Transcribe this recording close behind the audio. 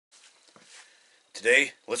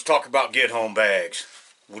Today, let's talk about get-home bags.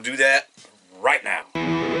 We'll do that right now.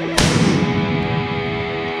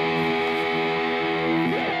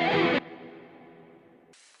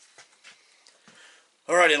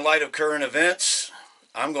 Alright, in light of current events,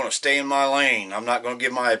 I'm going to stay in my lane. I'm not going to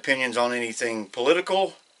give my opinions on anything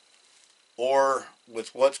political or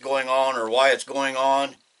with what's going on or why it's going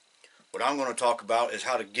on. What I'm going to talk about is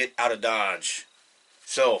how to get out of Dodge.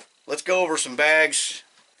 So, let's go over some bags.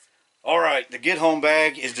 Alright, the get home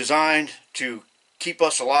bag is designed to keep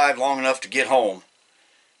us alive long enough to get home.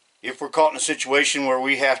 If we're caught in a situation where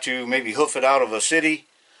we have to maybe hoof it out of a city,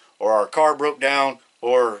 or our car broke down,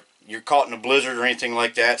 or you're caught in a blizzard or anything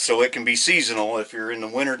like that, so it can be seasonal. If you're in the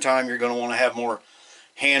winter time, you're going to want to have more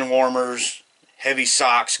hand warmers, heavy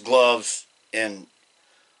socks, gloves, and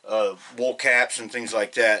wool caps and things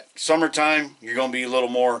like that. Summertime, you're going to be a little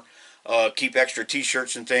more, keep extra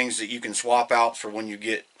t-shirts and things that you can swap out for when you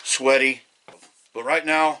get sweaty. But right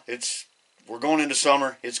now, we're going into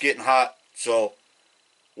summer, it's getting hot, so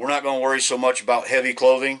we're not going to worry so much about heavy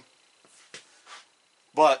clothing.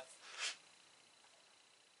 But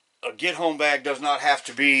a get home bag does not have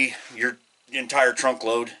to be your entire trunk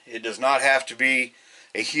load. It does not have to be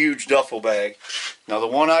a huge duffel bag. Now the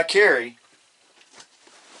one I carry,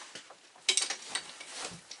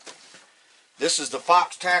 this is the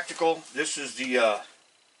Fox Tactical. This is the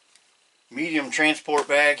medium transport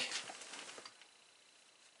bag.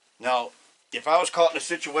 Now if I was caught in a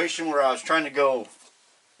situation where I was trying to go,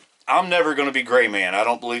 I'm never going to be gray man. I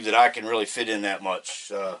don't believe that I can really fit in that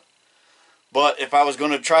much. But if I was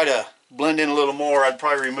going to try to blend in a little more, I'd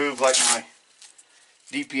probably remove like my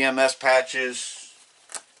DPMS patches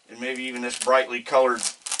and maybe even this brightly colored,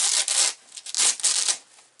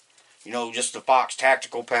 just the Fox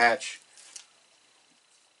Tactical patch.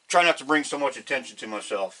 Try not to bring so much attention to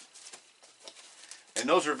myself. And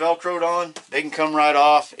those are Velcroed on. They can come right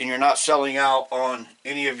off, and you're not selling out on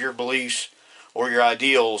any of your beliefs or your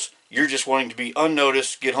ideals. You're just wanting to be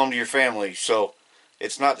unnoticed, get home to your family. So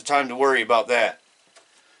it's not the time to worry about that.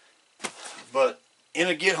 But in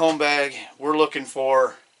a get home bag, we're looking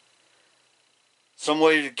for some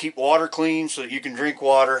way to keep water clean so that you can drink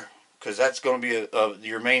water, because that's going to be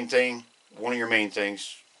your main thing, one of your main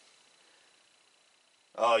things.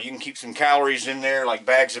 You can keep some calories in there, like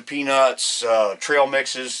bags of peanuts, trail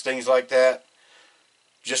mixes, things like that,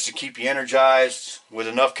 just to keep you energized with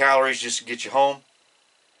enough calories just to get you home.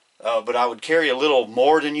 But I would carry a little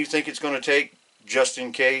more than you think it's going to take, just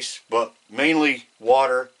in case. But mainly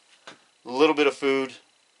water, a little bit of food,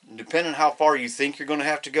 depending on how far you think you're going to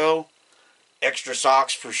have to go. Extra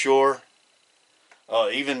socks for sure.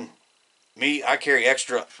 Even me, I carry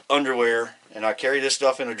extra underwear, and I carry this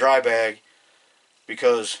stuff in a dry bag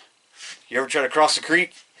because you ever try to cross the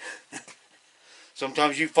creek?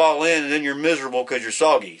 Sometimes you fall in and then you're miserable because you're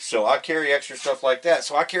soggy. So I carry extra stuff like that.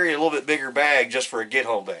 So I carry a little bit bigger bag just for a get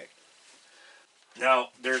home bag. Now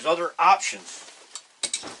there's other options.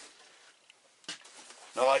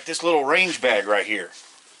 Now like this little range bag right here.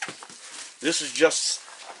 This is just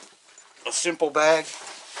a simple bag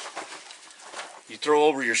you throw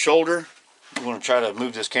over your shoulder. I'm going to try to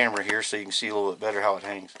move this camera here so you can see a little bit better how it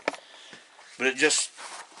hangs. But it just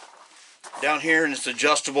down here, and it's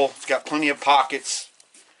adjustable. It's got plenty of pockets.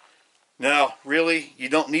 Now really you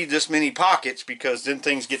don't need this many pockets, because then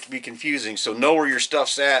things get to be confusing. So know where your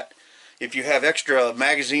stuff's at. If you have extra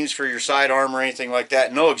magazines for your sidearm or anything like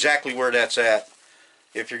that, know exactly where that's at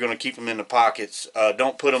if you're going to keep them in the pockets.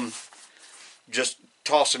 Don't put them, just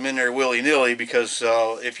toss them in there willy-nilly, because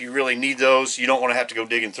if you really need those, you don't want to have to go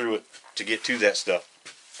digging through it to get to that stuff.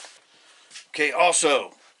 Okay,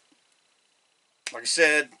 also, like I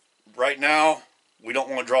said, right now we don't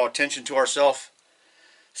want to draw attention to ourselves.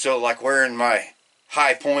 So like wearing my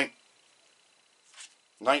High Point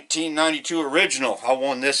 1992 original, I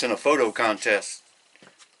won this in a photo contest.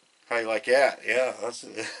 How you like that? Yeah, that's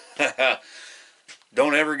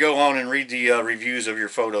don't ever go on and read the reviews of your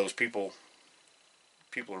photos. People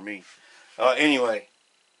are mean. Anyway,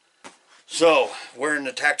 so wearing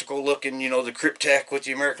the tactical looking, the Cryptek with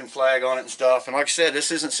the American flag on it and stuff. And like I said, this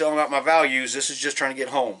isn't selling out my values. This is just trying to get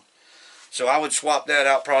home. So I would swap that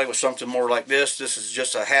out probably with something more like this. This is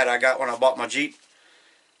just a hat I got when I bought my Jeep.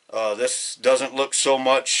 This doesn't look so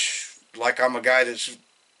much like I'm a guy that's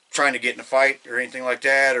trying to get in a fight or anything like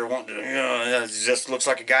that, or wanting to, it just looks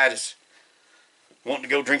like a guy that's wanting to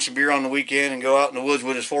go drink some beer on the weekend and go out in the woods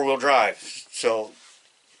with his four-wheel drive. So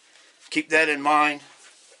keep that in mind.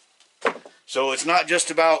 So it's not just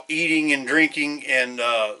about eating and drinking and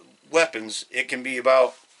weapons. It can be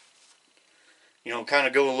about, kind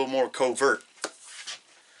of go a little more covert.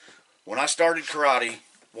 When I started karate,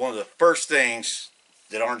 one of the first things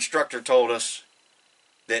that our instructor told us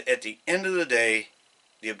that at the end of the day,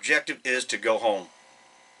 the objective is to go home.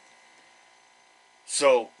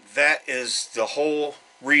 So that is the whole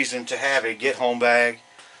reason to have a get home bag,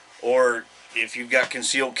 or if you've got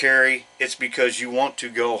concealed carry, it's because you want to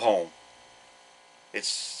go home.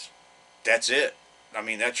 That's it. I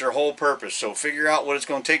mean, that's your whole purpose. So figure out what it's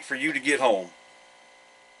going to take for you to get home,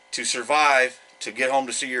 to survive, to get home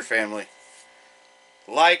to see your family.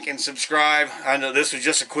 Like and subscribe. I know this was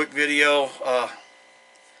just a quick video.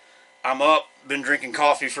 I'm up, been drinking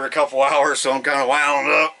coffee for a couple hours, so I'm kind of wound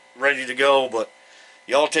up, ready to go. But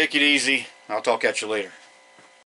y'all take it easy. I'll talk at you later.